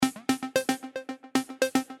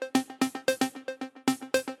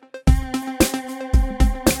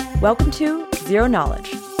Welcome to Zero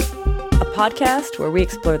Knowledge, a podcast where we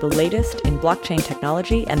explore the latest in blockchain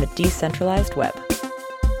technology and the decentralized web.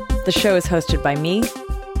 The show is hosted by me,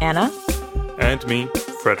 Anna. And me,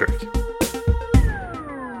 Frederick.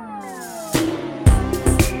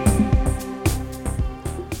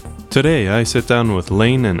 Today, I sit down with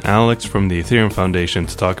Lane and Alex from the Ethereum Foundation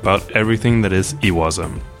to talk about everything that is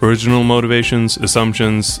EWASM. Original motivations,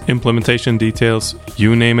 assumptions, implementation details,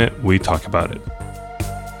 you name it, we talk about it.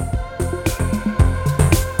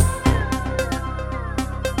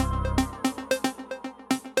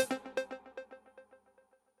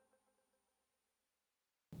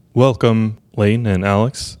 Welcome, Lane and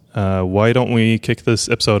Alex. Why don't we kick this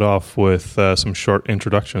episode off with some short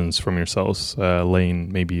introductions from yourselves?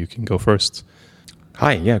 Lane, maybe you can go first.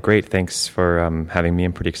 Hi, yeah, great. Thanks for having me.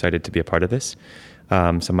 I'm pretty excited to be a part of this.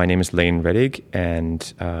 So my name is Lane Redig,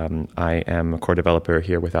 and I am a core developer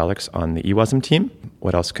here with Alex on the EWASM team.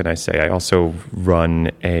 What else can I say? I also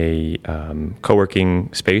run a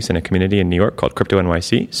co-working space in a community in New York called Crypto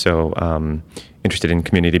NYC. So interested in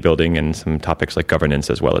community building and some topics like governance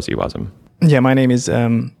as well as EWASM. Yeah, my name is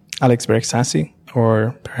Alex Bereksasi,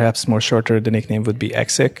 or perhaps more shorter, the nickname would be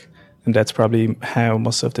Exik. And that's probably how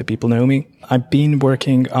most of the people know me. I've been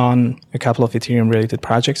working on a couple of Ethereum-related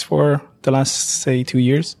projects for the last, say, 2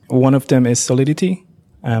 years. One of them is Solidity,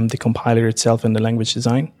 the compiler itself and the language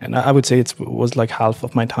design. And I would say it was like half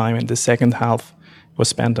of my time, and the second half was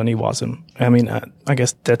spent on EWASM. I mean, I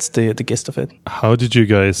guess that's the gist of it. How did you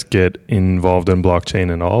guys get involved in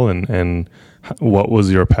blockchain and all, and what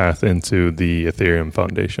was your path into the Ethereum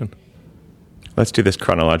Foundation? Let's do this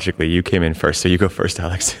chronologically. You came in first, so you go first,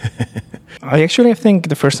 Alex. I think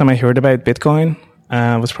the first time I heard about Bitcoin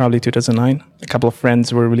was probably 2009. A couple of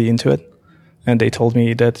friends were really into it, and they told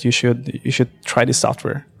me that you should try this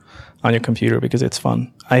software on your computer because it's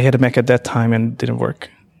fun. I had a Mac at that time and it didn't work.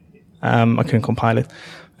 I couldn't compile it.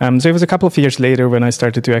 So it was a couple of years later when I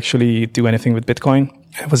started to actually do anything with Bitcoin.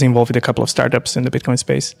 I was involved with a couple of startups in the Bitcoin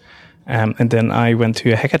space. And then I went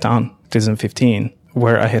to a hackathon 2015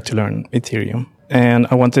 where I had to learn Ethereum. And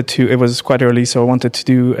it was quite early, so I wanted to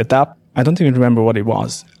do a dApp. I don't even remember what it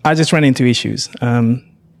was. I just ran into issues.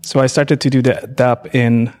 So I started to do the dApp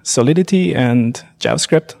in Solidity and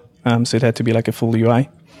JavaScript. So it had to be like a full UI.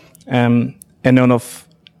 And none of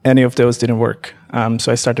any of those didn't work.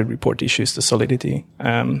 So I started report issues to Solidity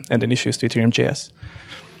and then issues to Ethereum.js.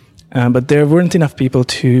 But there weren't enough people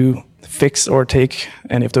to fix or take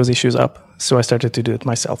any of those issues up. So I started to do it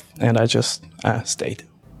myself, and I just stayed.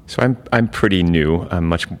 So I'm pretty new. I'm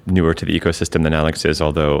much newer to the ecosystem than Alex is,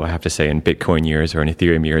 although I have to say in Bitcoin years or in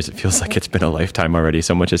Ethereum years, it feels like it's been a lifetime already.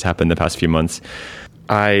 So much has happened the past few months.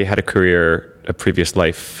 I had a previous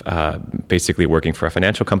life, basically working for a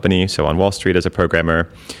financial company, so on Wall Street as a programmer.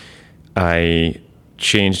 I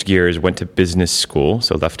changed gears, went to business school,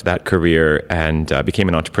 so left that career and became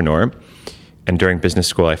an entrepreneur. And during business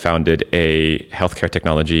school, I founded a healthcare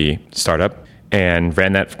technology startup and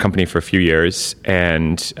ran that company for a few years.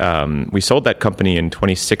 And we sold that company in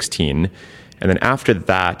 2016. And then after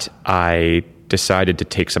that, I decided to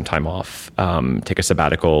take some time off, take a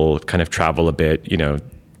sabbatical, kind of travel a bit,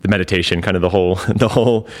 the meditation, kind of the whole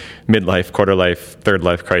midlife, quarter life, third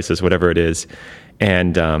life crisis, whatever it is.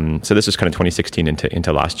 And so this was kind of 2016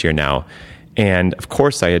 into last year now. And of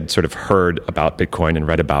course, I had sort of heard about Bitcoin and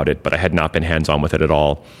read about it, but I had not been hands-on with it at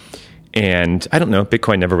all. And I don't know,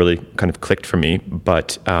 Bitcoin never really kind of clicked for me.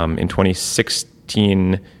 But in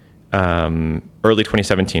 2016, early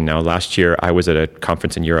 2017 now, last year, I was at a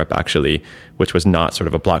conference in Europe, actually, which was not sort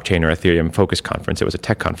of a blockchain or Ethereum-focused conference. It was a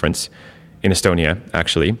tech conference in Estonia,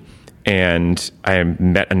 actually. And I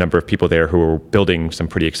met a number of people there who were building some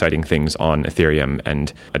pretty exciting things on Ethereum.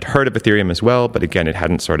 And I'd heard of Ethereum as well, but again, it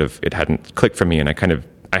hadn't clicked for me. And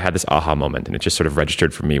I had this aha moment, and it just sort of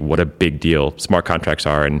registered for me what a big deal smart contracts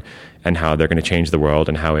are and how they're going to change the world,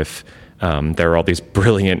 and how if there are all these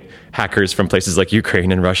brilliant hackers from places like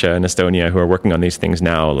Ukraine and Russia and Estonia who are working on these things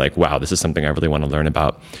now, like, wow, this is something I really want to learn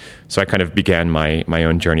about. So I kind of began my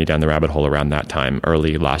own journey down the rabbit hole around that time,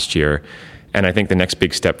 early last year. And I think the next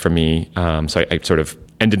big step for me, so I sort of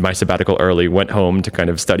ended my sabbatical early, went home to kind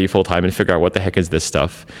of study full time and figure out what the heck is this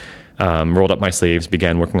stuff. Rolled up my sleeves,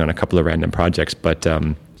 began working on a couple of random projects, but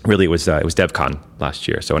really it was DevCon last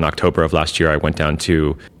year. So in October of last year, I went down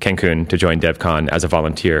to Cancun to join DevCon as a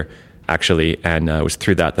volunteer, actually, and it was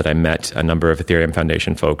through that I met a number of Ethereum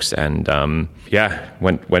Foundation folks, and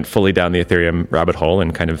went fully down the Ethereum rabbit hole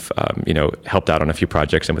and kind of helped out on a few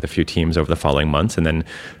projects and with a few teams over the following months, and then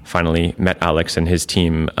finally met Alex and his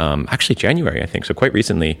team actually January, I think, so quite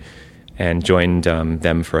recently, and joined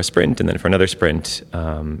them for a sprint and then for another sprint.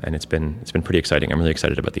 And it's been pretty exciting. I'm really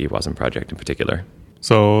excited about the EWASM project in particular.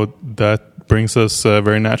 So that brings us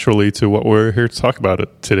very naturally to what we're here to talk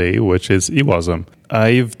about today, which is EWASM.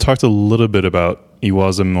 I've talked a little bit about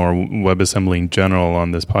EWASM or WebAssembly in general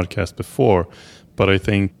on this podcast before, but I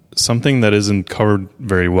think something that isn't covered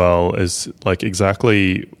very well is like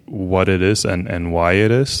exactly what it is and why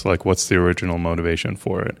it is. Like, what's the original motivation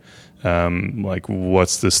for it? Like,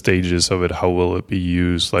 what's the stages of it? How will it be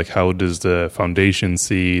used? Like, how does the foundation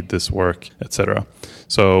see this work, etc.?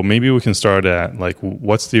 So maybe we can start at like,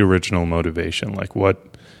 what's the original motivation? Like,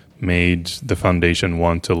 what made the foundation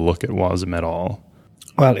want to look at WASM at all?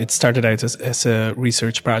 Well, it started out as a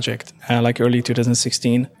research project, like early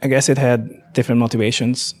 2016. I guess it had different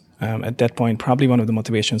motivations. At that point, probably one of the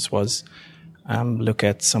motivations was look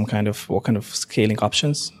at what kind of scaling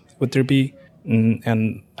options would there be.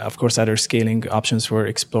 And of course, other scaling options were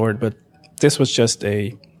explored, but this was just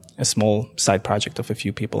a small side project of a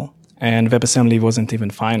few people. And WebAssembly wasn't even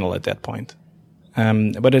final at that point.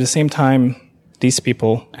 But at the same time, these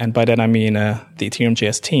people, and by that I mean the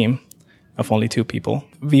Ethereum.js team of only 2 people,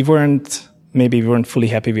 we weren't fully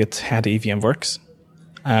happy with how the EVM works.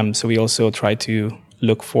 So we also tried to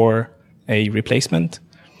look for a replacement.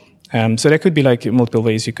 So there could be like multiple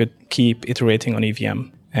ways you could keep iterating on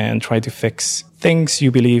EVM and try to fix things you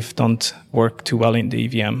believe don't work too well in the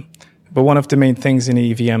EVM. But one of the main things in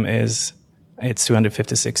EVM is it's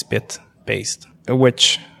 256-bit based,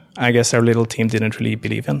 which I guess our little team didn't really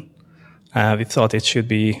believe in. We thought it should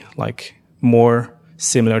be like more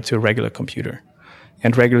similar to a regular computer.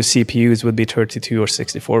 And regular CPUs would be 32 or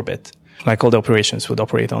 64-bit. Like all the operations would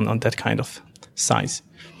operate on that kind of size.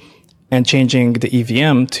 And changing the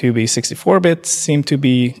EVM to be 64-bit seemed to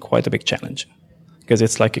be quite a big challenge because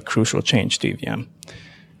it's like a crucial change to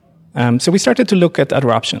EVM. So we started to look at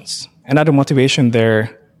other options. Another motivation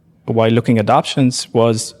there while looking at options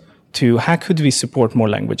was to how could we support more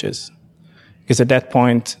languages? Because at that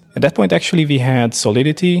point actually we had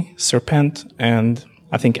Solidity, Serpent, and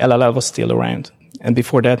I think LLL was still around. And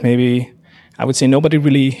before that, maybe I would say nobody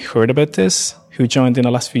really heard about this who joined in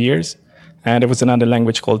the last few years. And there was another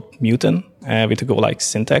language called Muton with a Go-like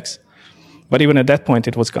syntax. But even at that point,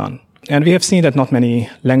 it was gone. And we have seen that not many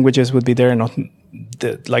languages would be there, not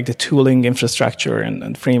the tooling infrastructure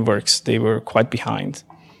and frameworks, they were quite behind.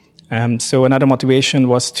 So another motivation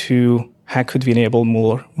was how could we enable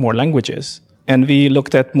more languages? And we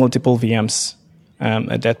looked at multiple VMs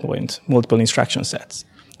at that point, multiple instruction sets.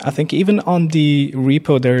 I think even on the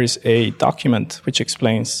repo, there is a document which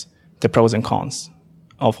explains the pros and cons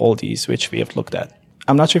of all these, which we have looked at.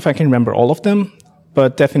 I'm not sure if I can remember all of them,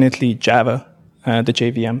 but definitely Java, the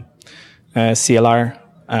JVM,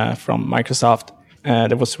 CLR from Microsoft.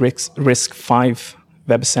 There was RISC-V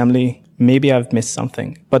WebAssembly. Maybe I've missed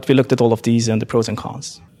something, but we looked at all of these and the pros and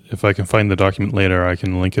cons. If I can find the document later, I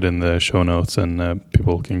can link it in the show notes and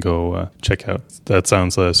people can go check out. That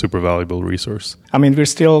sounds a super valuable resource. I mean,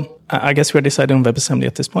 I guess we're deciding on WebAssembly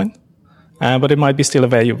at this point, but it might be still a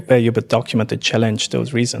valuable document to challenge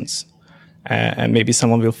those reasons. And maybe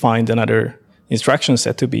someone will find another instruction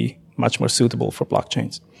set to be much more suitable for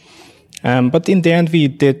blockchains. But in the end, we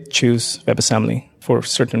did choose WebAssembly for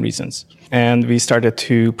certain reasons. And we started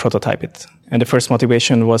to prototype it. And the first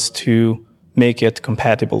motivation was to make it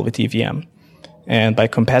compatible with EVM. And by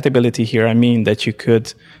compatibility here, I mean that you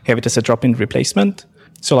could have it as a drop-in replacement.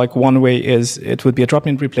 So like one way is it would be a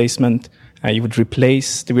drop-in replacement. You would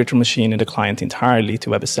replace the virtual machine in the client entirely to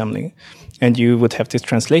WebAssembly. And you would have this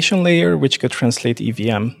translation layer, which could translate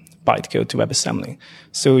EVM bytecode to WebAssembly.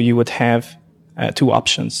 So you would have 2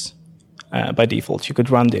 options by default. You could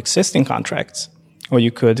run the existing contracts, or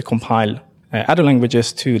you could compile other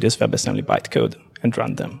languages to this WebAssembly bytecode and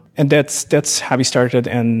run them. And that's how we started.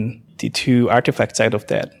 And the 2 artifacts out of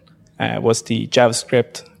that was the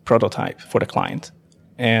JavaScript prototype for the client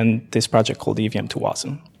and this project called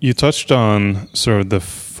EVM2Wasm. You touched on sort of the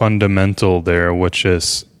fundamental there, which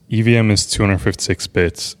is EVM is 256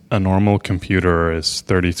 bits. A normal computer is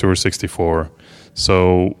 32 or 64.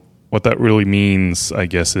 So what that really means, I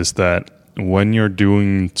guess, is that when you're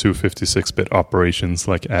doing 256-bit operations,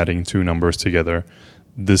 like adding 2 numbers together,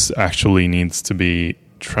 this actually needs to be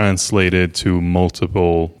translated to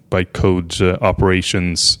multiple bytecode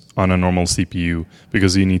operations on a normal CPU,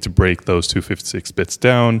 because you need to break those 256 bits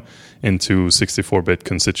down into 64-bit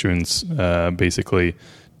constituents, basically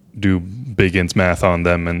do big int math on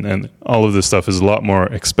them, and all of this stuff is a lot more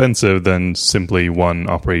expensive than simply one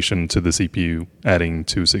operation to the CPU adding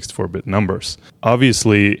 2 64-bit numbers.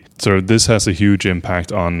 Obviously, so this has a huge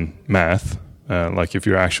impact on math, like if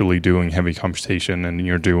you're actually doing heavy computation and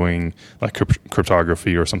you're doing like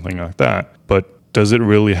cryptography or something like that. But does it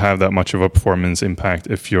really have that much of a performance impact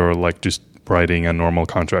if you're like just writing a normal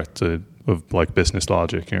contract of like business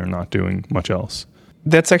logic and you're not doing much else?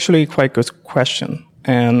 That's actually quite a good question.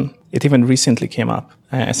 And it even recently came up,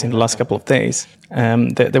 as in the last couple of days.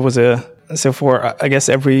 There was so for, I guess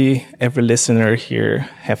every listener here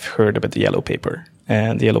have heard about the yellow paper.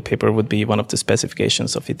 And the yellow paper would be one of the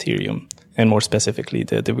specifications of Ethereum, and more specifically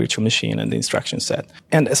the virtual machine and the instruction set.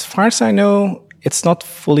 And as far as I know, it's not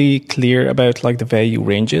fully clear about like the value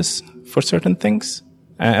ranges for certain things.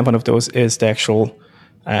 And one of those is the actual,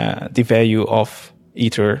 the value of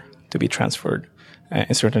Ether to be transferred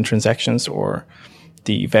in certain transactions, or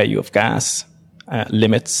the value of gas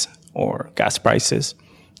limits or gas prices,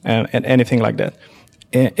 and anything like that.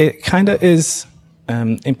 It kind of is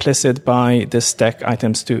implicit by the stack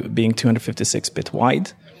items to being 256-bit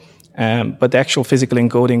wide, but the actual physical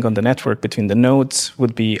encoding on the network between the nodes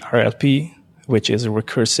would be RLP, which is a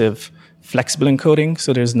recursive flexible encoding,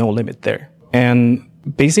 so there's no limit there. And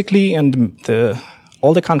basically,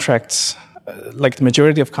 all the contracts, like the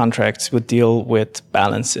majority of contracts, would deal with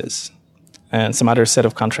balances, and some other set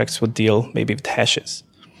of contracts would deal maybe with hashes.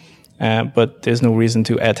 But there's no reason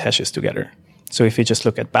to add hashes together. So if you just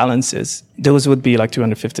look at balances, those would be like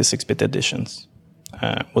 256-bit additions,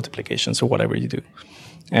 multiplications, or whatever you do.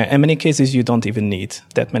 In many cases, you don't even need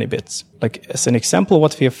that many bits. Like as an example,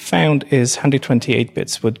 what we have found is 128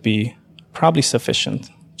 bits would be probably sufficient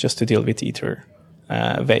just to deal with Ether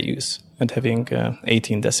values and having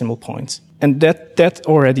 18 decimal points. And that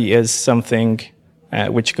already is something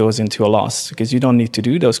which goes into a loss, because you don't need to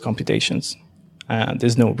do those computations.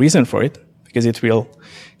 There's no reason for it, because it will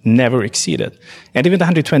never exceed it. And even the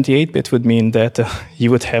 128-bit would mean that you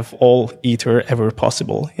would have all Ether ever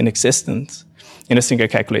possible in existence in a single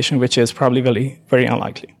calculation, which is probably very, very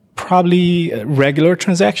unlikely. Probably regular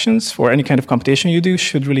transactions for any kind of computation you do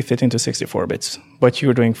should really fit into 64 bits, but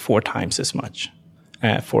you're doing 4 times as much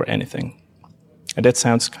for anything. And that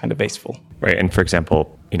sounds kind of wasteful. Right. And for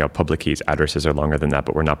example, public keys addresses are longer than that,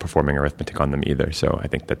 but we're not performing arithmetic on them either. So I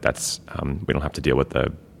think that's, we don't have to deal with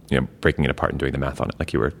the, breaking it apart and doing the math on it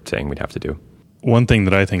like you were saying we'd have to do. One thing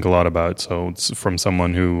that I think a lot about, so it's from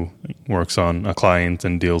someone who works on a client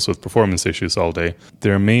and deals with performance issues all day,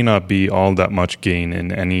 there may not be all that much gain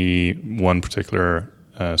in any one particular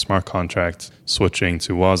smart contract switching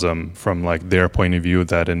to WASM from like their point of view,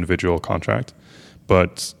 that individual contract.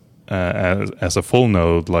 But as a full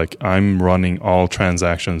node, like I'm running all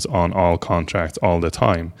transactions on all contracts all the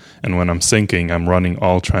time. And when I'm syncing, I'm running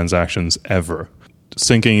all transactions ever.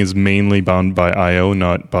 Syncing is mainly bound by I/O,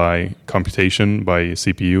 not by computation, by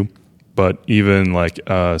CPU. But even like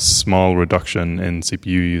a small reduction in CPU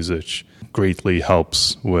usage greatly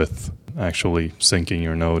helps with actually syncing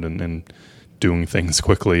your node and doing things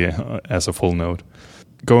quickly as a full node.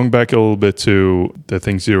 Going back a little bit to the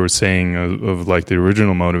things you were saying of like the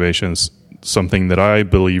original motivations, something that I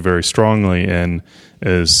believe very strongly in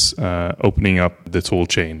is opening up the tool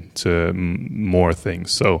chain to more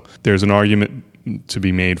things. So there's an argument to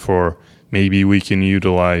be made for maybe we can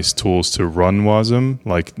utilize tools to run WASM,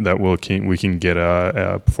 like that we can get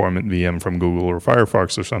a performant VM from Google or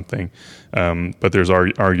Firefox or something. But there's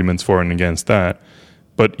arguments for and against that.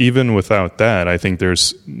 But even without that, I think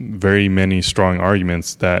there's very many strong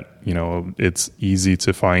arguments that, it's easy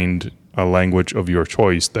to find a language of your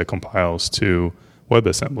choice that compiles to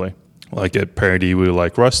WebAssembly. Like at Parity, we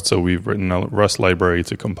like Rust, so we've written a Rust library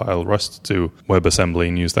to compile Rust to WebAssembly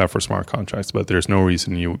and use that for smart contracts. But there's no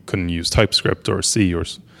reason you couldn't use TypeScript or C or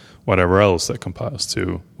whatever else that compiles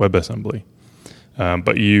to WebAssembly.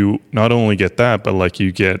 But you not only get that, but like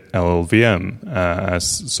you get LLVM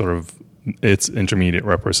as sort of its intermediate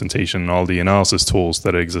representation and all the analysis tools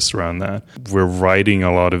that exist around that. We're writing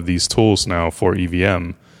a lot of these tools now for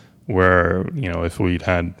EVM, where, if we'd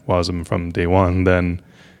had WASM from day one, then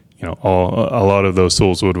a lot of those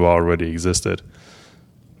tools would have already existed.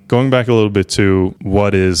 Going back a little bit to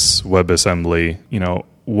what is WebAssembly,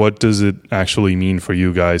 what does it actually mean for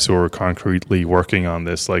you guys who are concretely working on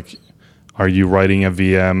this? Like, are you writing a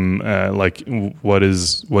VM? What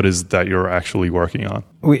is that you're actually working on?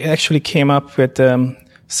 We actually came up with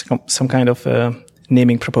some kind of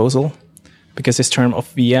naming proposal, because this term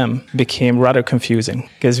of VM became rather confusing,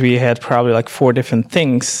 because we had probably like 4 different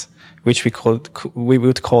things which we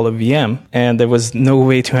would call a VM, and there was no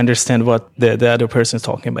way to understand what the other person is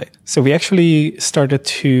talking about. So we actually started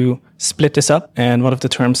to split this up, and one of the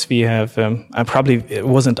terms we have, it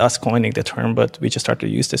wasn't us coining the term, but we just started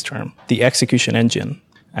to use this term. The execution engine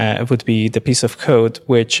would be the piece of code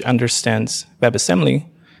which understands WebAssembly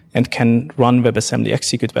and can run WebAssembly,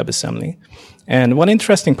 execute WebAssembly. And one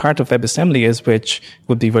interesting part of WebAssembly is, which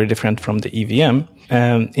would be very different from the EVM,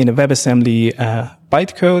 in a WebAssembly,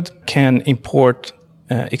 bytecode can import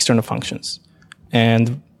external functions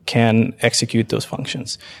and can execute those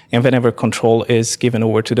functions. And whenever control is given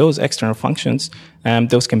over to those external functions,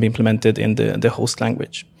 those can be implemented in the host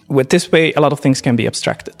language. With this way, a lot of things can be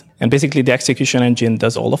abstracted. And basically, the execution engine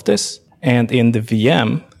does all of this. And in the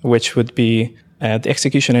VM, which would be the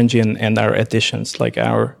execution engine and our additions, like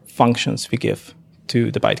our functions we give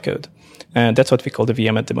to the bytecode. And that's what we call the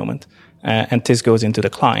VM at the moment. And this goes into the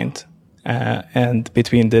client. And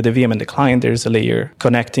between the VM and the client, there's a layer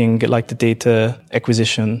connecting like the data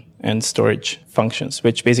acquisition and storage functions,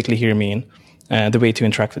 which basically here mean the way to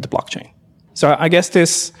interact with the blockchain. So I guess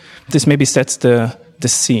this maybe sets the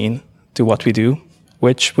scene to what we do,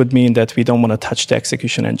 which would mean that we don't want to touch the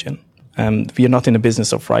execution engine. We are not in the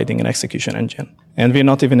business of writing an execution engine. And we're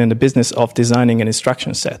not even in the business of designing an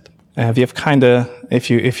instruction set. We have kind of,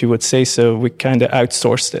 if you would say so, we kind of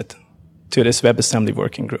outsourced it to this WebAssembly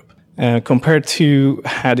working group. Compared to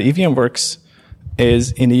how the EVM works,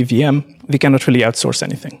 is in EVM, we cannot really outsource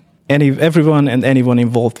anything. Everyone and anyone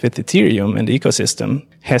involved with Ethereum and the ecosystem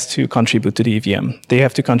has to contribute to the EVM. They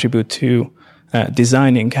have to contribute to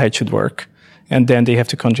designing how it should work. And then they have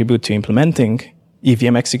to contribute to implementing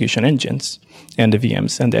EVM execution engines and the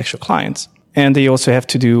VMs and the actual clients. And they also have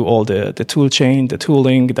to do all the tool chain, the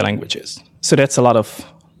tooling, the languages. So that's a lot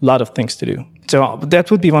of things to do. So that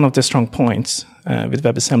would be one of the strong points with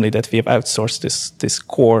WebAssembly, that we have outsourced this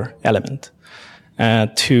core element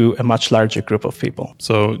to a much larger group of people.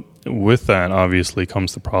 So with that, obviously,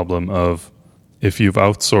 comes the problem of if you've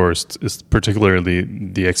outsourced, particularly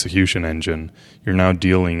the execution engine, you're now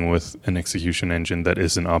dealing with an execution engine that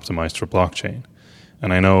isn't optimized for blockchain.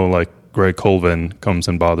 And I know like Greg Colvin comes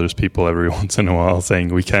and bothers people every once in a while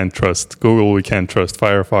saying we can't trust Google, we can't trust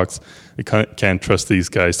Firefox, we can't trust these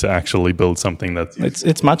guys to actually build something that's...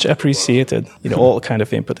 It's much appreciated. All kind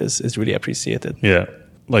of input is really appreciated. Yeah.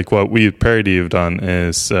 Like what we at Parity have done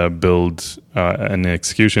is build an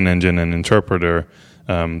execution engine and interpreter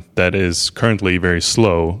that is currently very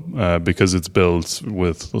slow because it's built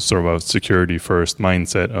with sort of a security-first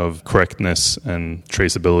mindset of correctness and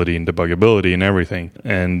traceability and debuggability and everything.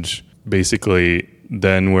 And basically,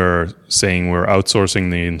 then we're saying we're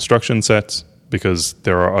outsourcing the instruction sets because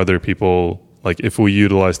there are other people. Like if we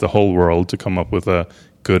utilize the whole world to come up with a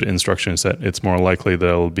good instruction set, it's more likely that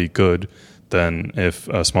it'll be good than if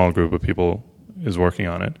a small group of people is working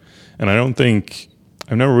on it. And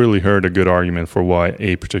I've never really heard a good argument for why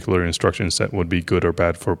a particular instruction set would be good or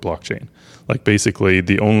bad for blockchain. Like basically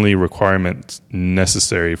the only requirement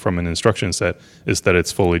necessary from an instruction set is that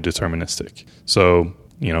it's fully deterministic. So,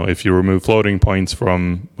 if you remove floating points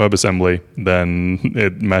from WebAssembly, then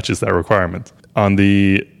it matches that requirement. On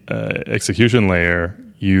the execution layer,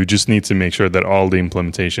 you just need to make sure that all the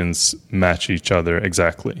implementations match each other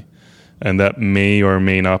exactly. And that may or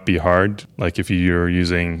may not be hard, like if you're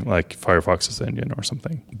using like Firefox's engine or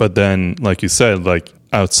something. But then, like you said, like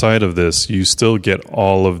outside of this, you still get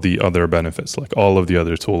all of the other benefits, like all of the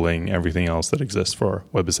other tooling, everything else that exists for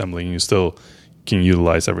WebAssembly, and you still can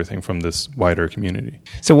utilize everything from this wider community.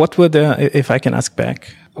 So what would, if I can ask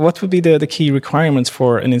back, what would be the key requirements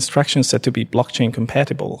for an instruction set to be blockchain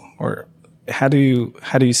compatible? Or how do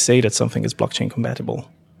you say that something is blockchain compatible?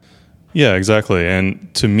 Yeah, exactly.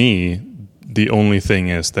 And to me, the only thing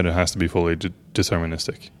is that it has to be fully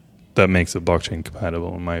deterministic. That makes it blockchain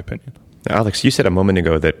compatible, in my opinion. Now, Alex, you said a moment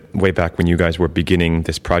ago that way back when you guys were beginning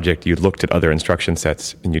this project, you looked at other instruction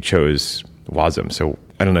sets and you chose WASM. So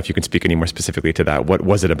I don't know if you can speak any more specifically to that. What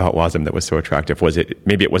was it about WASM that was so attractive?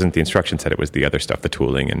 Maybe it wasn't the instruction set, it was the other stuff, the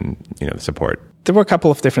tooling and the support? There were a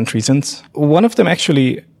couple of different reasons. One of them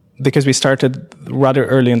actually, because we started rather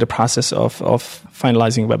early in the process of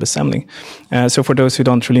finalizing WebAssembly. So for those who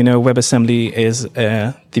don't really know, WebAssembly is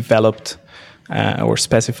developed or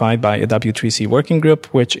specified by a W3C working group,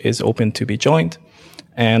 which is open to be joined.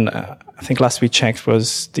 And I think last we checked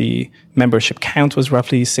was the membership count was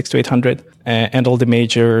roughly 600 to 800. And all the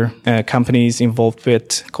major companies involved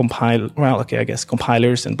with compilers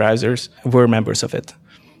and browsers were members of it.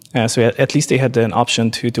 So at least they had an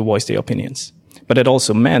option to voice their opinions. But it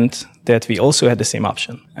also meant that we also had the same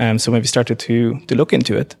option. So when we started to look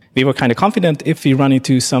into it, we were kind of confident if we run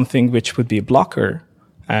into something which would be a blocker,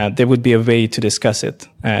 there would be a way to discuss it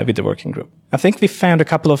with the working group. I think we found a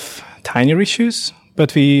couple of tinier issues,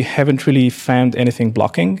 but we haven't really found anything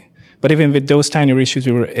blocking. But even with those tinier issues,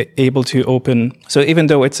 we were able to open. So even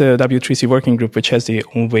though it's a W3C working group, which has their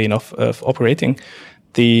own way of operating,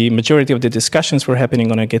 the majority of the discussions were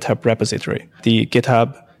happening on a GitHub repository. The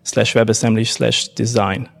GitHub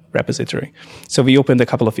 .dev/webassembly/design repository. So we opened a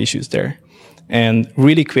couple of issues there. And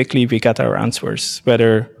really quickly, we got our answers,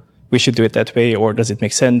 whether we should do it that way, or does it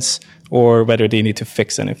make sense, or whether they need to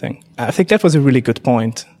fix anything. I think that was a really good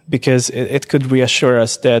point, because it could reassure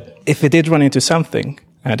us that if we did run into something,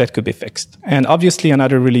 that could be fixed. And obviously,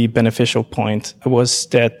 another really beneficial point was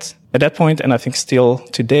that at that point, and I think still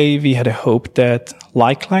today, we had a hope that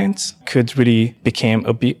light clients could really become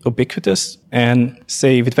ubiquitous. And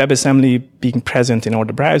say with WebAssembly being present in all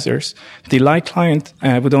the browsers, the light client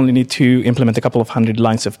would only need to implement a couple of hundred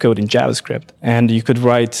lines of code in JavaScript. And you could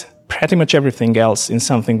write pretty much everything else in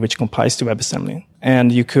something which compiles to WebAssembly. And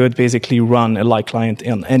you could basically run a light client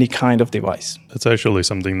on any kind of device. That's actually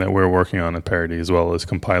something that we're working on at Parity as well, as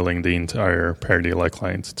compiling the entire Parity light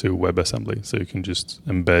client to WebAssembly. So you can just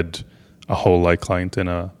embed a whole light client in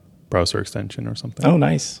a browser extension or something. Oh,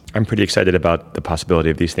 nice. I'm pretty excited about the possibility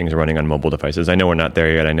of these things running on mobile devices. I know we're not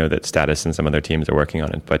there yet. I know that Status and some other teams are working on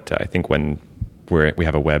it. But I think when we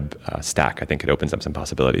have a web stack, I think it opens up some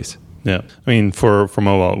possibilities. Yeah. I mean, for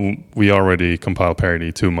mobile, we already compile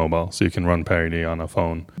Parity to mobile, so you can run Parity on a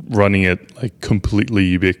phone. Running it like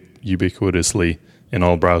completely ubiquitously in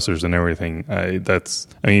all browsers and everything.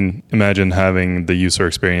 Imagine having the user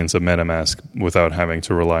experience of MetaMask without having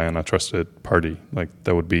to rely on a trusted party. Like,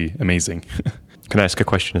 that would be amazing. Can I ask a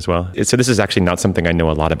question as well? So this is actually not something I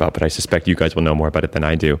know a lot about, but I suspect you guys will know more about it than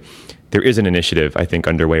I do. There is an initiative, I think,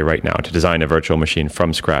 underway right now to design a virtual machine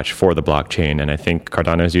from scratch for the blockchain. And I think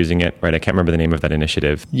Cardano is using it, right? I can't remember the name of that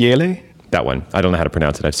initiative. Yele? That one. I don't know how to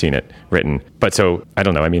pronounce it. I've seen it written. But so, I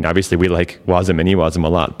don't know. I mean, obviously we like WASM and eWASM a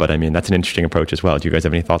lot, but I mean, that's an interesting approach as well. Do you guys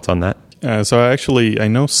have any thoughts on that? So I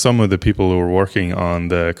know some of the people who were working on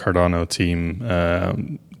the Cardano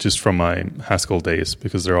team just from my Haskell days,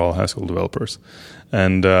 because they're all Haskell developers.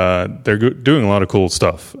 And they're doing a lot of cool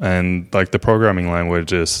stuff. And like the programming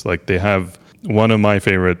language is like, they have one of my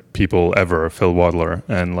favorite people ever, Phil Wadler,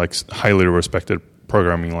 and like highly respected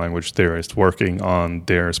programming language theorist working on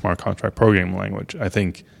their smart contract programming language. I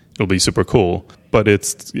think it'll be super cool, but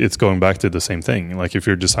it's going back to the same thing. Like if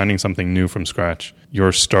you're designing something new from scratch,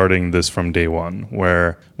 you're starting this from day one,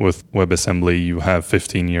 where with WebAssembly, you have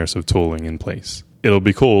 15 years of tooling in place. It'll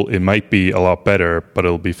be cool. It might be a lot better, but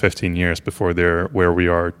it'll be 15 years before they're where we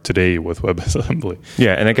are today with WebAssembly.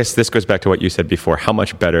 Yeah, and I guess this goes back to what you said before. How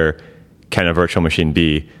much better can a virtual machine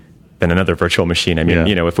be than another virtual machine? I mean,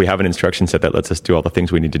 if we have an instruction set that lets us do all the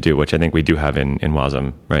things we need to do, which I think we do have in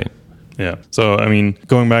WASM, right? Yeah. So, I mean,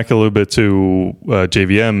 going back a little bit to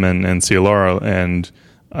JVM and CLR, and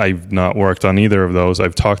I've not worked on either of those.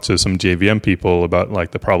 I've talked to some JVM people about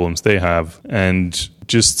like the problems they have. And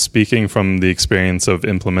just speaking from the experience of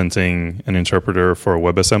implementing an interpreter for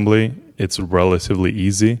WebAssembly, it's relatively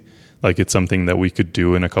easy. Like it's something that we could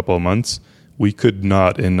do in a couple of months. We could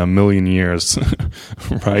not in a million years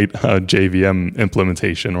write a JVM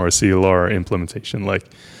implementation or a CLR implementation. Like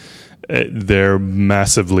they're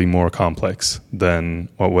massively more complex than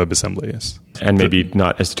what WebAssembly is. And maybe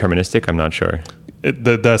not as deterministic, I'm not sure.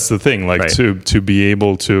 That's the thing. Like right. to be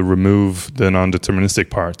able to remove the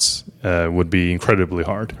non-deterministic parts would be incredibly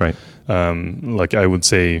hard. Right. Like I would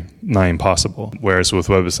say nigh impossible. Whereas with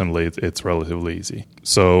WebAssembly, it's relatively easy.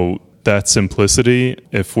 So that simplicity,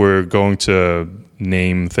 if we're going to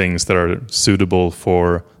name things that are suitable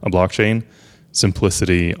for a blockchain,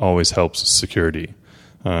 simplicity always helps security.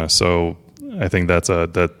 So I think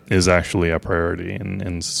that is actually a priority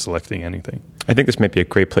in selecting anything. I think this might be a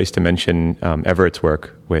great place to mention Everett's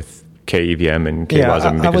work with KEVM and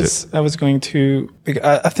KWASM. I was going to.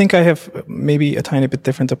 I think I have maybe a tiny bit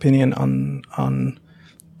different opinion on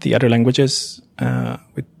the other languages.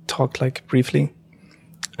 We talked like briefly,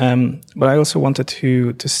 but I also wanted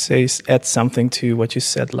to add something to what you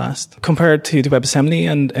said last. Compared to the WebAssembly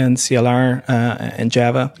and CLR and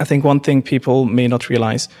Java, I think one thing people may not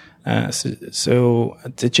realize. So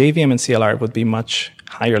the JVM and CLR would be much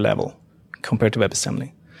higher level compared to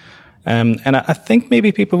WebAssembly. And I think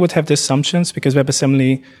maybe people would have the assumptions because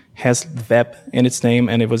WebAssembly has web in its name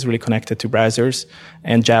and it was really connected to browsers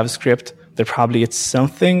and JavaScript. That probably it's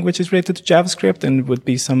something which is related to JavaScript and would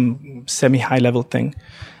be some semi-high level thing.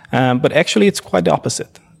 But actually it's quite the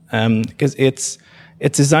opposite. Because it's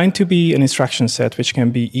designed to be an instruction set which can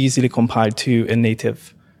be easily compiled to a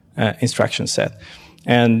native instruction set.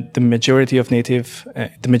 And the majority of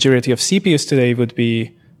CPUs today would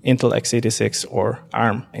be Intel x86 or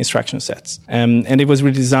ARM instruction sets. And it was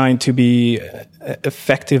really designed to be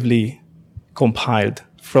effectively compiled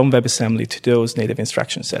from WebAssembly to those native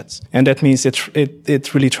instruction sets. And that means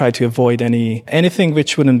it really tried to avoid anything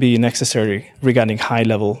which wouldn't be necessary regarding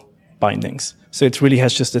high-level bindings. So it really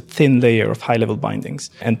has just a thin layer of high-level bindings.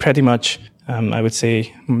 And pretty much, I would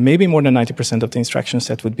say, maybe more than 90% of the instruction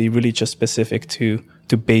set would be really just specific to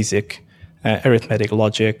basic arithmetic,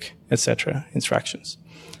 logic, etc. instructions.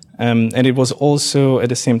 And it was also, at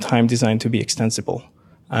the same time, designed to be extensible.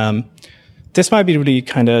 This might be really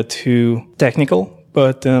kind of too technical,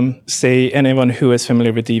 but say anyone who is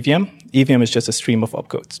familiar with EVM, EVM is just a stream of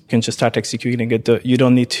opcodes. You can just start executing it. You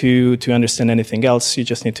don't need to understand anything else. You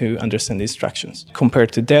just need to understand the instructions.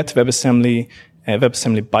 Compared to that, WebAssembly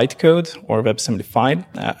bytecode or WebAssembly file,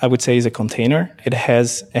 I would say is a container. It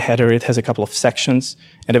has a header, it has a couple of sections,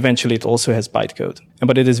 and eventually it also has bytecode.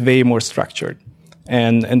 But it is way more structured.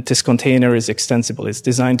 And this container is extensible. It's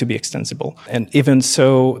designed to be extensible. And even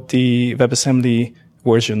so, the WebAssembly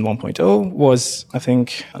version 1.0 was, I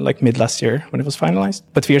think, like mid last year when it was finalized.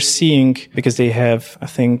 But we are seeing, because they have, I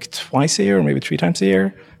think, twice a year or maybe 3 times a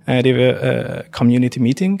year, they have a community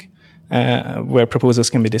meeting where proposals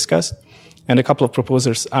can be discussed. And a couple of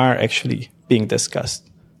proposals are actually being discussed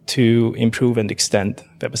to improve and extend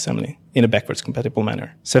WebAssembly in a backwards compatible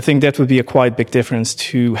manner. So I think that would be a quite big difference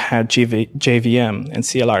to how JVM and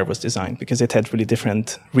CLR was designed, because it had really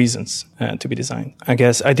different reasons to be designed. I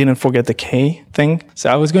guess I didn't forget the K thing. So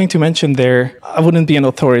I was going to mention there, I wouldn't be an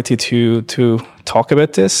authority to talk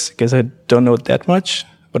about this because I don't know that much,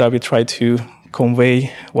 but I will try to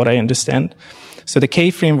convey what I understand. So the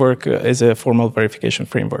K framework is a formal verification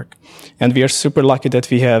framework. And we are super lucky that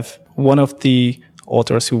we have one of the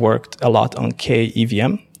authors who worked a lot on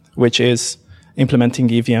K-EVM, which is implementing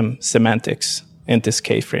EVM semantics in this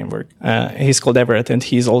K framework. He's called Everett, and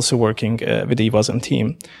he's also working with the EWASM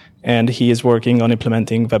team. And he is working on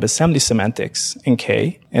implementing WebAssembly semantics in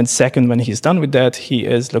K. And second, when he's done with that, he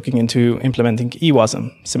is looking into implementing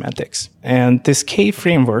EWASM semantics. And this K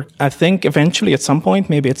framework, I think eventually at some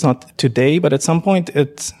point, maybe it's not today, but at some point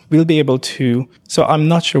it will be able to. So I'm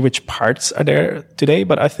not sure which parts are there today,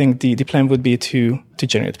 but I think the plan would be to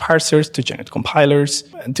generate parsers, to generate compilers,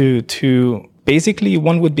 to basically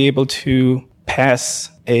one would be able to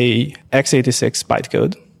pass a x86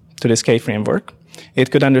 bytecode to this K framework.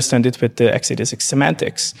 It could understand it with the x86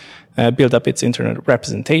 semantics, build up its internal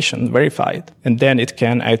representation, verify it, and then it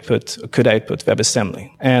could output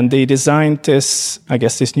WebAssembly. And they designed this, I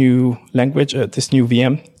guess, this new language, this new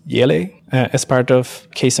VM, ELA, as part of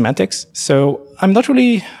K semantics. So I'm not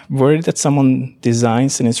really worried that someone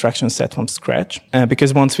designs an instruction set from scratch,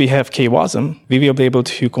 because once we have KWASM, we will be able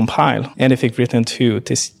to compile anything written to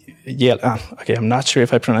this okay, I'm not sure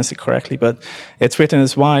if I pronounce it correctly, but it's written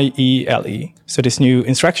as YELE. So this new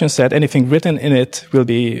instruction set, anything written in it will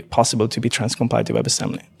be possible to be transcompiled to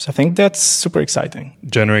WebAssembly. So I think that's super exciting.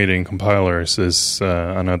 Generating compilers is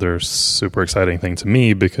another super exciting thing to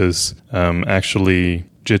me, because actually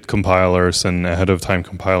JIT compilers and ahead-of-time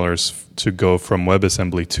compilers to go from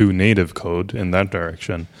WebAssembly to native code in that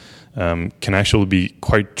direction can actually be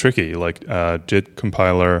quite tricky. Like JIT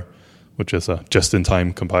compiler, which is a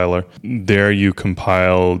just-in-time compiler. There you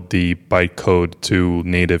compile the bytecode to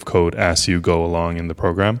native code as you go along in the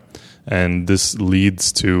program. And this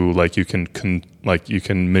leads to you can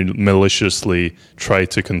maliciously try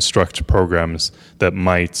to construct programs that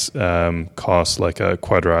might cause like a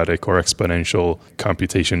quadratic or exponential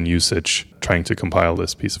computation usage trying to compile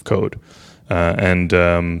this piece of code.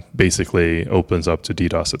 And basically opens up to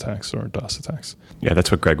DDoS attacks or DOS attacks. Yeah,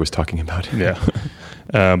 that's what Greg was talking about. Yeah.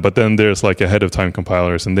 But then there's like ahead-of-time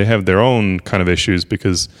compilers, and they have their own kind of issues,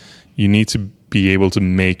 because you need to be able to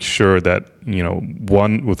make sure that,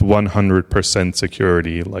 with 100%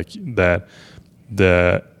 security, like that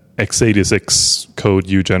the x86 code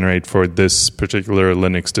you generate for this particular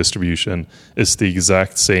Linux distribution is the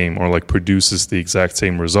exact same, or like produces the exact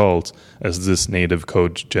same result as this native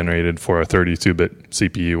code generated for a 32-bit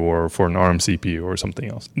CPU or for an ARM CPU or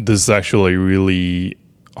something else. This is actually really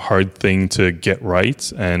hard thing to get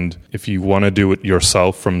right, and if you want to do it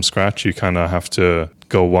yourself from scratch, you kind of have to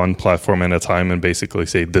go one platform at a time and basically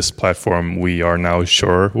say, this platform we are now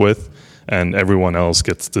sure with, and everyone else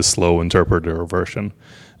gets the slow interpreter version.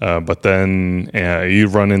 But then you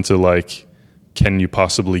run into can you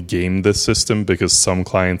possibly game this system, because some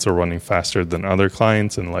clients are running faster than other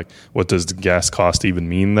clients, and what does the gas cost even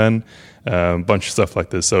mean then? A bunch of stuff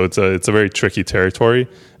like this. So it's a very tricky territory.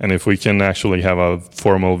 And if we can actually have a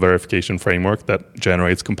formal verification framework that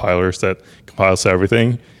generates compilers that compiles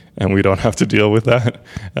everything, and we don't have to deal with that,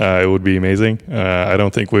 it would be amazing. I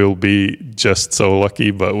don't think we'll be just so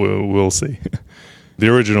lucky, but we'll see. The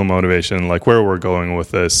original motivation, where we're going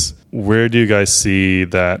with this, where do you guys see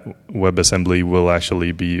that WebAssembly will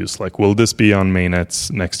actually be used? Will this be on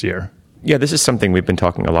mainnets next year? Yeah, this is something we've been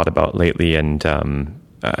talking a lot about lately, and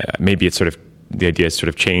maybe it's sort of the idea has sort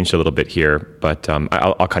of changed a little bit here, but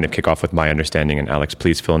I'll kind of kick off with my understanding, and Alex,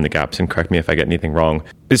 please fill in the gaps and correct me if I get anything wrong.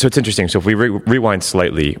 So it's interesting. So if we rewind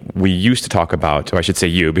slightly, we used to talk about, or I should say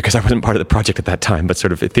you, because I wasn't part of the project at that time, but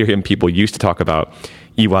sort of Ethereum people used to talk about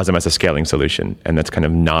eWASM as a scaling solution, and that's kind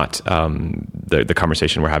of not the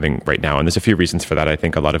conversation we're having right now. And there's a few reasons for that. I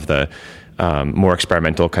think a lot of the more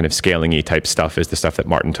experimental kind of scaling-y type stuff is the stuff that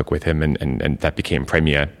Martin took with him, and that became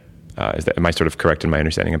Premia. Am I sort of correct in my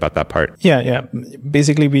understanding about that part? Yeah.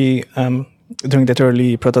 Basically, we during that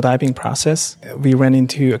early prototyping process, we ran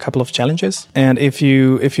into a couple of challenges. And if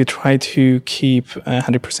you try to keep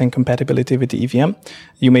 100% compatibility with the EVM,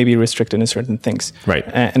 you may be restricted in certain things. Right.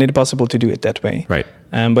 And it's possible to do it that way. Right.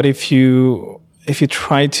 But if you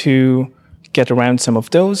try to get around some of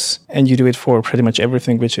those and you do it for pretty much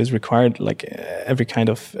everything which is required, like every kind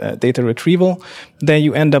of data retrieval, then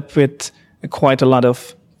you end up with quite a lot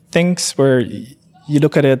of things where you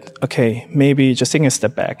look at it, okay, maybe just taking a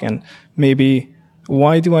step back and maybe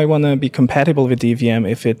why do I want to be compatible with the EVM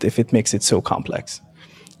if it makes it so complex?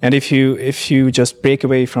 And if you just break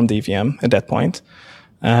away from the EVM at that point,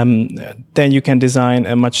 then you can design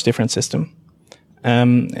a much different system.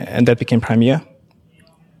 And that became Premia.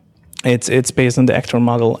 It's based on the Actor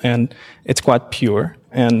model and it's quite pure.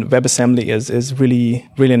 And WebAssembly is really,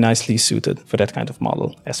 really nicely suited for that kind of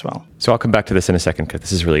model as well. So I'll come back to this in a second because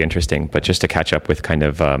this is really interesting. But just to catch up with kind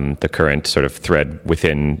of the current sort of thread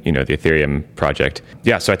within the Ethereum project.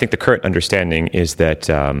 Yeah, so I think the current understanding is that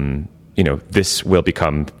this will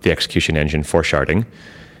become the execution engine for sharding.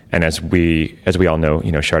 And as we all know,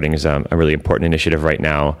 sharding is a really important initiative right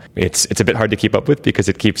now. It's a bit hard to keep up with because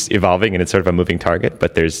it keeps evolving and it's sort of a moving target,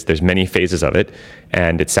 but there's many phases of it.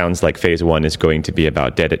 And it sounds like phase one is going to be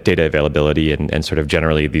about data availability and sort of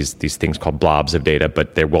generally these things called blobs of data,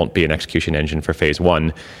 but there won't be an execution engine for phase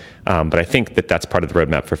one. But I think that's part of the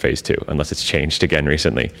roadmap for phase two, unless it's changed again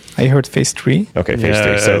recently. I heard phase three. Okay, phase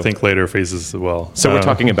three. So I think later phases as well. So we're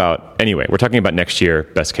talking about next year,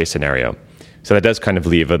 best case scenario. So that does kind of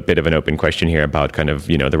leave a bit of an open question here about kind of,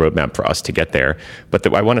 the roadmap for us to get there. But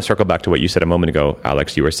I want to circle back to what you said a moment ago,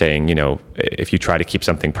 Alex. You were saying, if you try to keep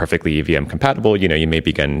something perfectly EVM compatible, you may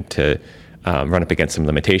begin to run up against some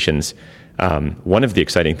limitations. One of the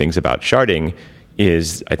exciting things about sharding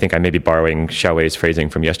is, I think I may be borrowing Xiaowei's phrasing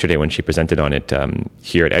from yesterday when she presented on it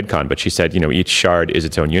here at EdCon, but she said, each shard is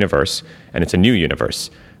its own universe, and it's a new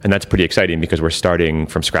universe. And that's pretty exciting because we're starting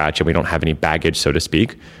from scratch and we don't have any baggage, so to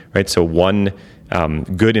speak, right? So one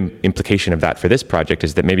good implication of that for this project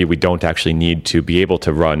is that maybe we don't actually need to be able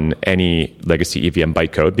to run any legacy EVM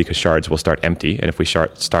bytecode because shards will start empty. And if we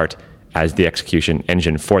start as the execution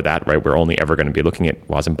engine for that, right, we're only ever going to be looking at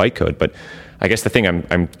WASM bytecode. But I guess the thing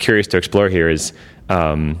I'm curious to explore here is,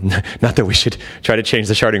 not that we should try to change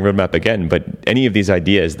the sharding roadmap again, but any of these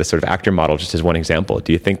ideas, the sort of actor model, just as one example,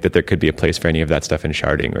 do you think that there could be a place for any of that stuff in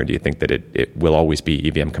sharding, or do you think that it will always be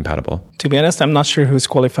EVM compatible? To be honest, I'm not sure who's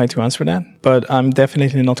qualified to answer that, but I'm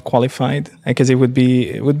definitely not qualified because it would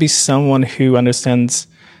be someone who understands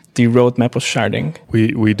the roadmap of sharding.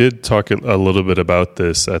 We did talk a little bit about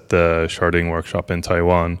this at the sharding workshop in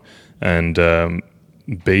Taiwan, and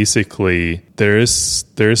basically there is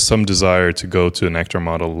some desire to go to an actor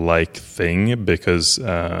model like thing because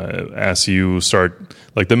as you start,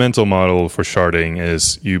 like the mental model for sharding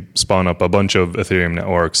is you spawn up a bunch of Ethereum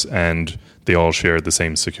networks and they all share the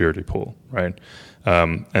same security pool, right?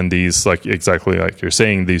 And these, like exactly like you're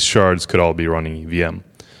saying, these shards could all be running EVM.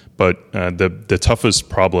 But the toughest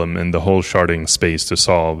problem in the whole sharding space to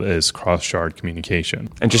solve is cross-shard communication.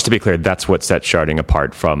 And just to be clear, that's what sets sharding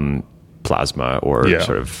apart from Plasma or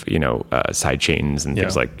sort of, side chains and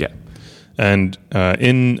things like. And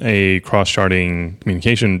in a cross-sharding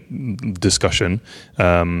communication discussion,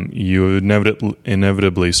 you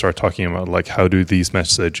inevitably start talking about like how do these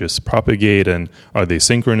messages propagate and are they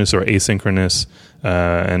synchronous or asynchronous,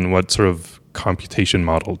 and what sort of computation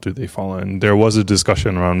model do they follow? And there was a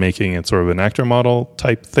discussion around making it sort of an actor model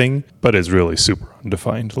type thing, but it's really super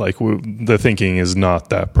undefined. Like the thinking is not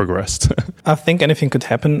that progressed. I think anything could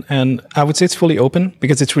happen, and I would say it's fully open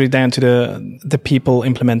because it's really down to the people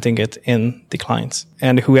implementing it in the clients.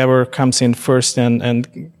 And whoever comes in first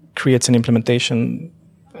and creates an implementation,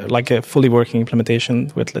 like a fully working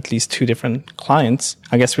implementation with at least 2 different clients,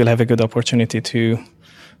 I guess we'll have a good opportunity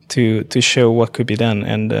to show what could be done,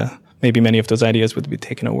 and maybe many of those ideas would be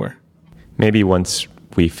taken over. Maybe once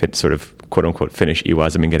we sort of quote unquote finish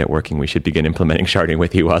eWASM and get it working, we should begin implementing sharding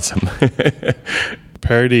with eWASM.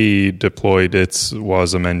 Parity deployed its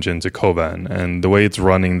WASM engine to Kovan, and the way it's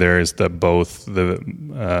running there is that both the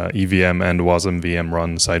EVM and WASM VM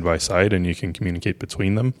run side by side, and you can communicate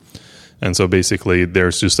between them. And so basically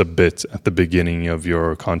there's just a bit at the beginning of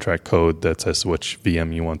your contract code that says which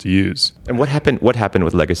VM you want to use. And what happened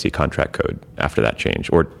with legacy contract code after that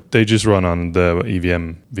change? Or they just run on the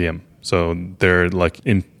EVM VM. So they're like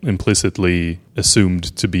implicitly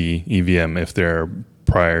assumed to be EVM if they're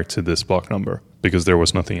prior to this block number, because there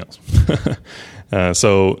was nothing else.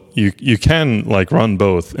 So you can like run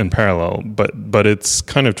both in parallel, but it's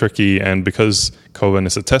kind of tricky. And because Kovan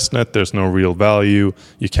is a testnet, there's no real value.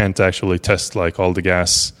 You can't actually test like all the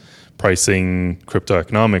gas pricing, crypto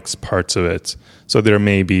economics parts of it. So there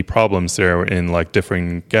may be problems there in like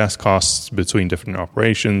differing gas costs between different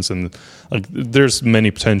operations, and like there's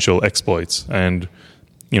many potential exploits. And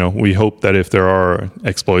we hope that if there are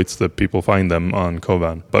exploits that people find them on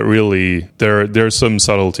Kovan. But really, there's some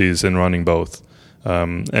subtleties in running both.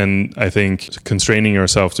 And I think constraining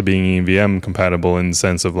yourself to being EVM compatible in the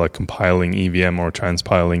sense of like compiling EVM or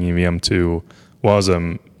transpiling EVM to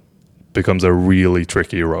WASM becomes a really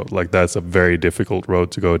tricky road. Like that's a very difficult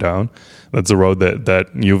road to go down. That's a road that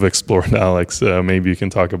you've explored, Alex. Maybe you can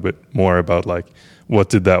talk a bit more about like what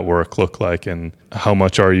did that work look like, and how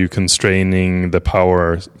much are you constraining the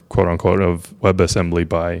power, quote unquote, of WebAssembly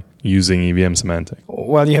by using EVM semantic?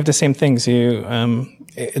 Well, you have the same things.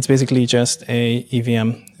 It's basically just a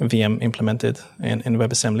EVM VM implemented in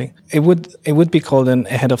WebAssembly. It would be called an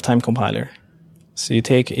ahead of time compiler. So you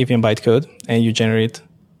take EVM bytecode and you generate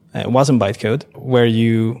WASM bytecode, where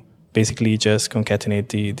you basically just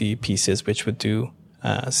concatenate the pieces, which would do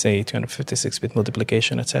say 256-bit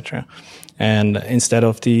multiplication, etc. And instead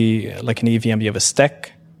of like an EVM, you have a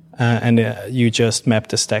stack, and you just map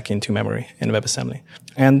the stack into memory in WebAssembly.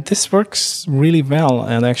 And this works really well.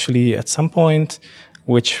 And actually, at some point,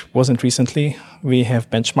 which wasn't recently, we have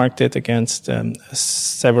benchmarked it against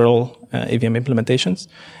several EVM implementations,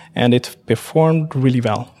 and it performed really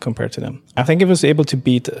well compared to them. I think it was able to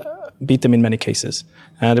beat them in many cases.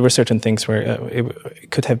 There were certain things where it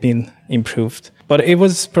could have been improved, but it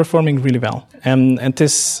was performing really well. And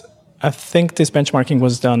I think this benchmarking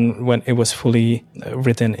was done when it was fully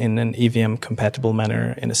written in an EVM compatible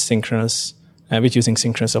manner in a synchronous, with using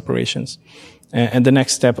synchronous operations. And the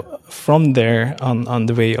next step from there on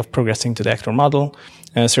the way of progressing to the actor model,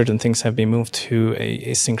 certain things have been moved to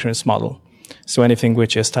a synchronous model. So anything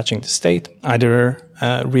which is touching the state, either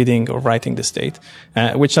reading or writing the state,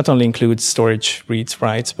 which not only includes storage reads,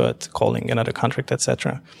 writes, but calling another contract,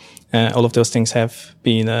 etc. All of those things have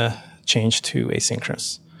been changed to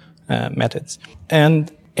asynchronous methods. And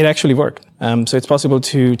it actually worked. So it's possible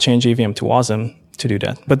to change EVM to WASM to do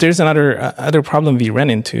that. But there's other problem we ran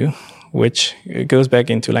into, which goes back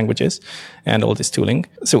into languages and all this tooling.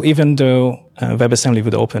 So even though WebAssembly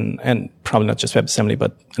would open, and probably not just WebAssembly,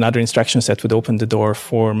 but another instruction set would open the door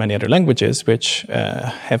for many other languages, which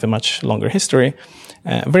have a much longer history,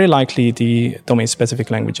 very likely the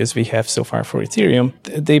domain-specific languages we have so far for Ethereum,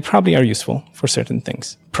 they probably are useful for certain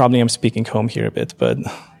things. Probably I'm speaking home here a bit, but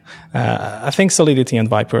I think Solidity and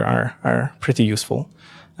Viper are pretty useful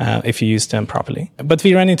if you use them properly. But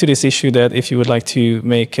we ran into this issue that if you would like to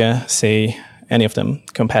make, say, any of them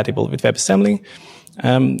compatible with WebAssembly,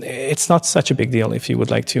 it's not such a big deal if you would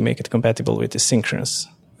like to make it compatible with the synchronous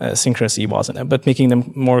EWASM. But making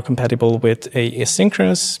them more compatible with a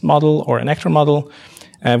asynchronous model or an actor model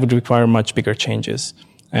would require much bigger changes.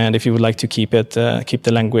 And if you would like to keep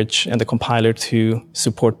the language and the compiler to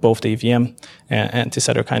support both the EVM and this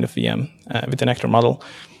other kind of VM with an actor model,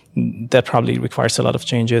 that probably requires a lot of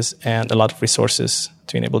changes and a lot of resources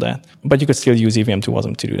to enable that. But you could still use EVM to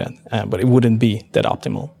WASM to do that, but it wouldn't be that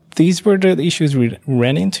optimal. These were the issues we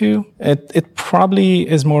ran into. It probably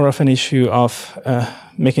is more of an issue of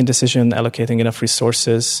making decision, allocating enough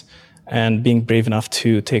resources, and being brave enough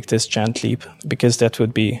to take this giant leap, because that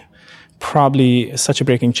would be probably such a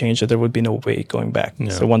breaking change that there would be no way going back. Yeah.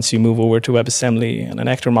 So once you move over to WebAssembly and an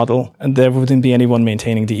actor model, and there wouldn't be anyone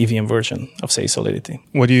maintaining the EVM version of, say, Solidity.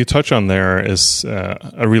 What you touch on there is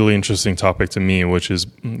a really interesting topic to me, which is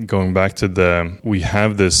going back to we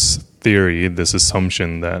have this theory, this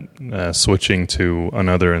assumption that switching to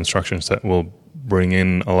another instruction set will bring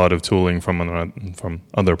in a lot of tooling from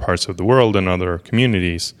other parts of the world and other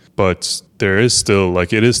communities. But it is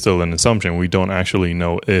still an assumption. We don't actually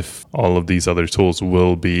know if all of these other tools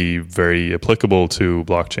will be very applicable to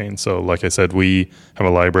blockchain. So like I said, we have a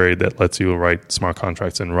library that lets you write smart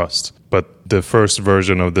contracts in Rust. But the first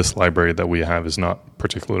version of this library that we have is not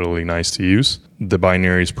particularly nice to use. The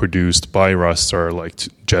binaries produced by Rust are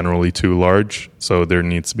generally too large. So there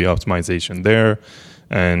needs to be optimization there.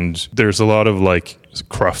 And there's a lot of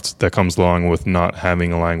cruft that comes along with not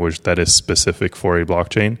having a language that is specific for a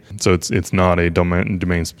blockchain. So it's not a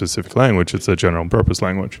domain specific language, it's a general purpose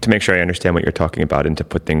language. To make sure I understand what you're talking about and to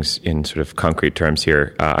put things in sort of concrete terms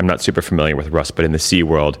here, I'm not super familiar with Rust, but in the C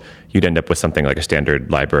world, you'd end up with something like a standard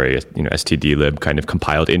library, stdlib kind of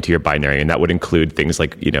compiled into your binary, and that would include things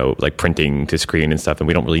like, like printing to screen and stuff, and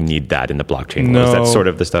we don't really need that in the blockchain. No. Is that sort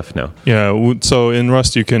of the stuff? No. Yeah, so in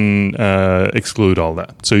Rust you can exclude all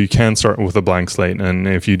that. So you can start with a blank slate, and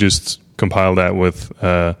if you just compile that with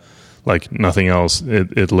like nothing else,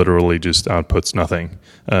 it literally just outputs nothing.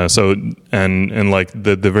 So like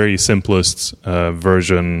the very simplest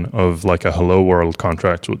version of like a hello world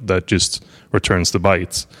contract that just returns the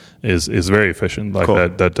bytes is very efficient. Like cool.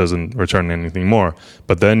 that doesn't return anything more.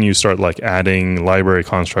 But then you start like adding library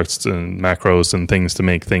constructs and macros and things to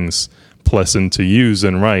make things pleasant to use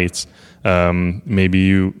and write. Maybe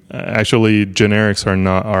you actually generics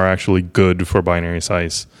are actually good for binary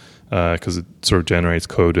size because it sort of generates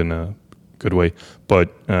code in a good way.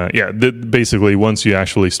 But basically once you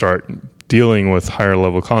actually start dealing with higher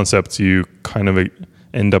level concepts, you kind of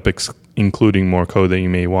end up including more code than you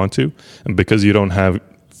may want to, and because you don't have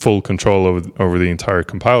full control over the entire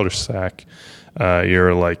compiler stack,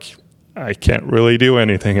 you're like, I can't really do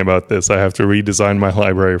anything about this. I have to redesign my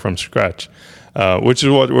library from scratch, which is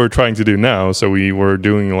what we're trying to do now. So we were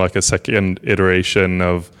doing like a second iteration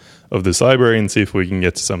of this library and see if we can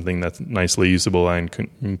get to something that's nicely usable and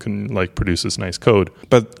can like produces nice code.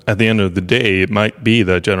 But at the end of the day, it might be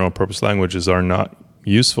that general purpose languages are not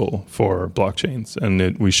useful for blockchains,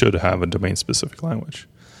 and we should have a domain specific language.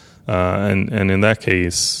 And in that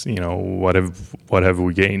case, what have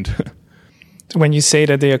we gained? When you say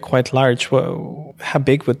that they are quite large, how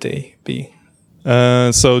big would they be?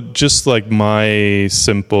 So just like my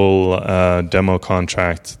simple demo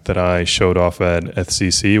contract that I showed off at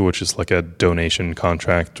FCC, which is like a donation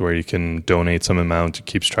contract where you can donate some amount, it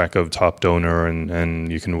keeps track of top donor,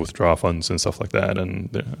 and you can withdraw funds and stuff like that. And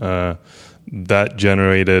that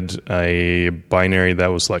generated a binary that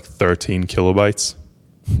was like 13 kilobytes,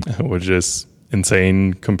 which is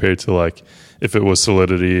insane compared to like if it was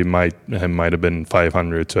Solidity, it might have been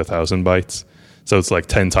 500 to 1,000 bytes. So it's like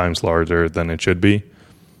 10 times larger than it should be.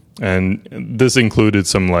 And this included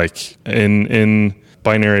some like in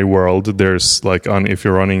binary world, there's like if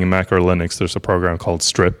you're running a Mac or Linux, there's a program called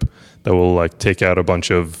Strip that will like take out a bunch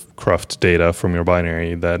of cruft data from your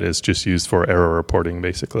binary that is just used for error reporting,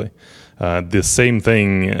 basically. The same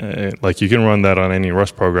thing, like you can run that on any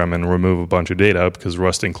Rust program and remove a bunch of data because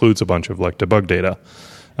Rust includes a bunch of like debug data.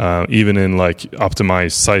 Even in like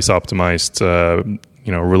size optimized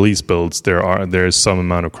release builds, there's some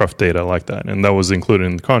amount of cruft data like that, and that was included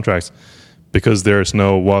in the contracts because there's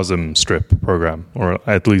no WASM strip program, or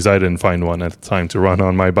at least I didn't find one at the time to run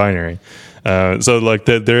on my binary. So like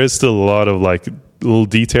there is still a lot of like little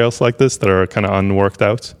details like this that are kind of unworked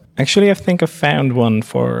out. Actually, I think I found one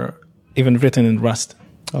for even written in Rust.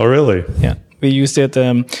 Oh, really? Yeah, we used it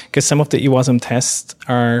because some of the eWASM tests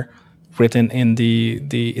are written in the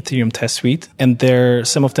Ethereum test suite, and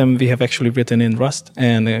some of them we have actually written in Rust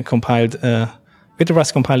and compiled with the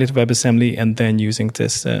Rust compiled WebAssembly, and then using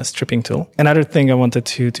this stripping tool. Another thing I wanted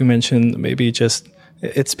to mention, maybe just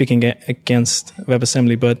it's speaking against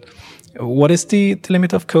WebAssembly, but what is the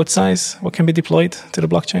limit of code size? What can be deployed to the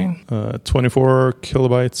blockchain? 24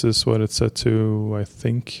 kilobytes is what it's set to, I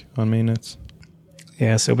think, on mainnet.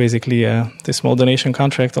 Yeah, so basically the small donation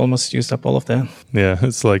contract almost used up all of that. Yeah,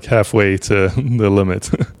 it's like halfway to the limit.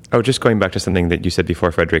 Just going back to something that you said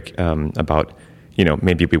before, Fredrik, about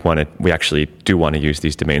maybe we actually do want to use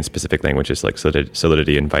these domain-specific languages like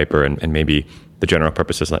Solidity and Viper, and maybe the general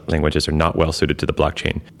purposes languages are not well suited to the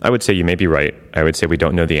blockchain. I would say you may be right. I would say we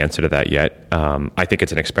don't know the answer to that yet. I think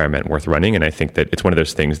it's an experiment worth running, and I think that it's one of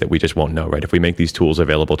those things that we just won't know, right? If we make these tools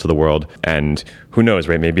available to the world, and who knows,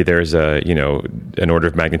 right? Maybe there's an order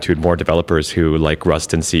of magnitude more developers who like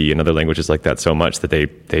Rust and C and other languages like that so much that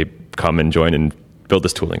they come and join and build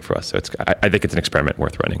this tooling for us. So I think it's an experiment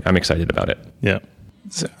worth running. I'm excited about it. Yeah.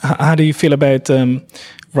 So how do you feel about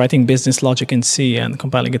writing business logic in C and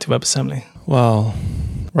compiling it to WebAssembly? Well,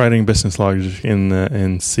 writing business logic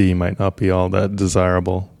in C might not be all that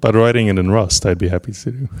desirable, but writing it in Rust, I'd be happy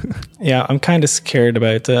to do. Yeah, I'm kind of scared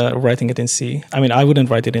about writing it in C. I mean, I wouldn't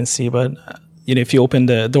write it in C, but if you open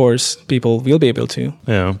the doors, people will be able to.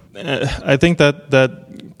 Yeah, I think that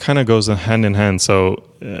kind of goes hand in hand. So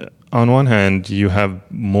on one hand, you have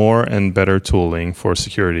more and better tooling for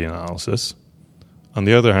security analysis. On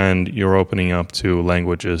the other hand, you're opening up to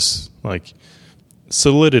languages like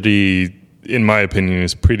Solidity, in my opinion,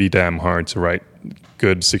 is pretty damn hard to write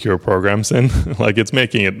good secure programs in. Like, it's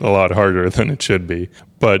making it a lot harder than it should be.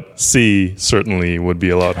 But C certainly would be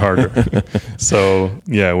a lot harder. So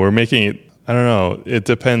yeah, we're making it, I don't know, it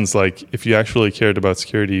depends. Like, if you actually cared about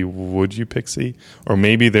security, would you pick C? Or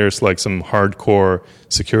maybe there's like some hardcore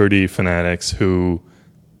security fanatics who,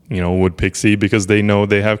 would pick C because they know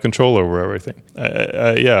they have control over everything.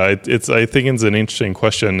 I think it's an interesting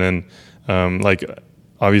question. And like,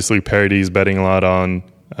 obviously Parity is betting a lot on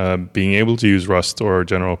being able to use Rust or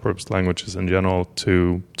general purpose languages in general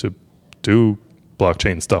to do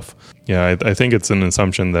blockchain stuff. Yeah, I think it's an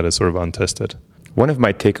assumption that is sort of untested. One of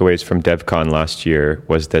my takeaways from DevCon last year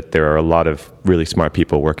was that there are a lot of really smart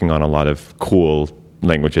people working on a lot of cool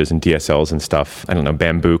languages and DSLs and stuff. I don't know,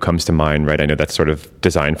 Bamboo comes to mind, right? I know that's sort of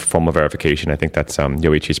designed for formal verification. I think that's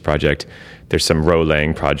Yoichi's project. There's some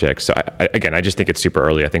Rolang projects. So I just think it's super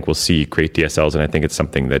early. I think we'll see great DSLs, and I think it's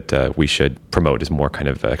something that we should promote as more kind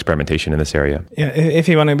of experimentation in this area. Yeah, if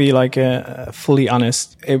you want to be like fully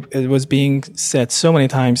honest, it was being said so many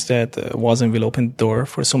times that WASM will open the door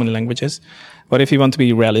for so many languages. But if you want to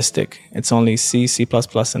be realistic, it's only C, C++,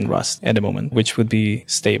 and Rust at the moment, which would be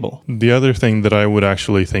stable. The other thing that I would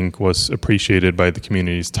actually think was appreciated by the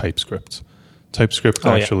community is TypeScript. TypeScript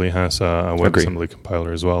actually has a WebAssembly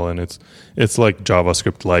compiler as well, and it's like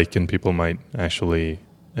JavaScript-like, and people might actually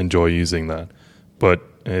enjoy using that. But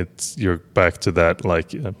you're back to that,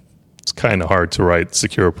 like, it's kind of hard to write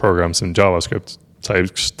secure programs in JavaScript.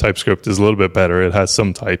 TypeScript is a little bit better. It has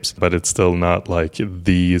some types, but it's still not like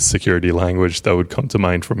the security language that would come to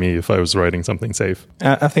mind for me if I was writing something safe.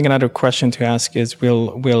 I think another question to ask is,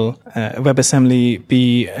 will WebAssembly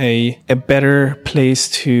be a better place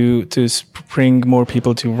to bring more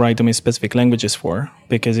people to write domain-specific languages for?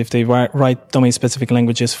 Because if they write domain-specific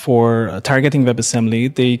languages for targeting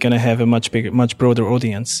WebAssembly, they're going to have a much broader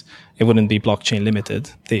audience. It wouldn't be blockchain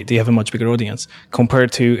limited. They have a much bigger audience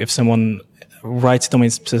compared to if someone writes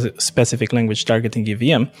domain-specific language targeting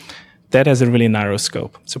EVM, that has a really narrow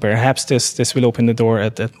scope. So perhaps this will open the door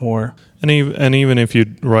at more. And even if you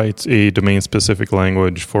write a domain-specific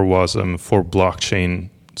language for WASM for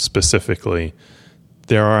blockchain specifically,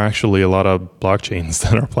 there are actually a lot of blockchains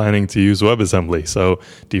that are planning to use WebAssembly. So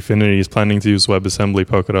Dfinity is planning to use WebAssembly,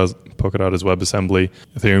 Polkadot is WebAssembly,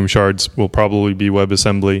 Ethereum shards will probably be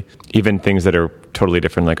WebAssembly. Even things that are totally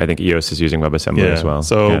different, like I think EOS is using WebAssembly as well.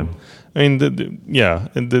 So, I mean,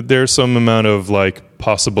 there's some amount of like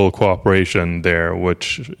possible cooperation there,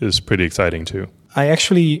 which is pretty exciting too. I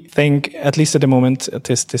actually think, at least at the moment,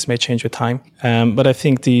 this may change with time, but I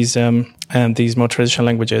think these more traditional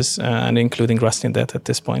languages, and including Rust in that at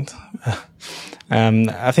this point,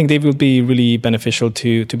 I think they will be really beneficial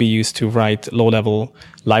to be used to write low-level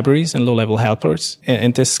libraries and low-level helpers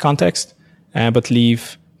in this context, but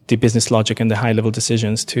leave the business logic and the high-level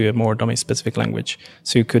decisions to a more domain-specific language.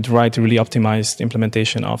 So you could write a really optimized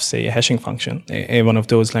implementation of, say, a hashing function in one of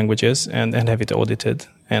those languages and have it audited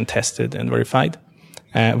and tested and verified,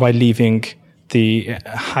 while leaving the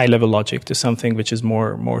high-level logic to something which is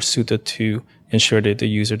more suited to ensure that the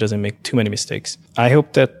user doesn't make too many mistakes. I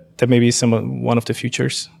hope that may be one of the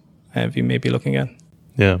futures we may be looking at.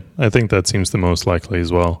 Yeah, I think that seems the most likely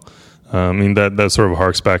as well. I mean, that sort of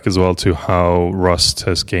harks back as well to how Rust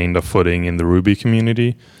has gained a footing in the Ruby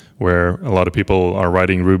community, where a lot of people are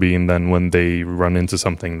writing Ruby, and then when they run into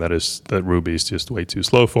something that Ruby is just way too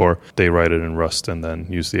slow for, they write it in Rust and then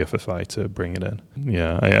use the FFI to bring it in.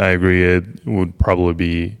 Yeah, I agree. It would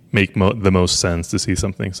probably make the most sense to see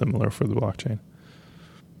something similar for the blockchain.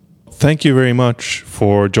 Thank you very much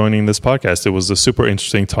for joining this podcast. It was a super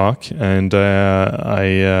interesting talk, and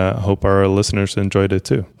I hope our listeners enjoyed it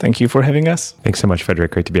too. Thank you for having us. Thanks so much,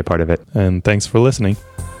 Fredrik. Great to be a part of it. And thanks for listening.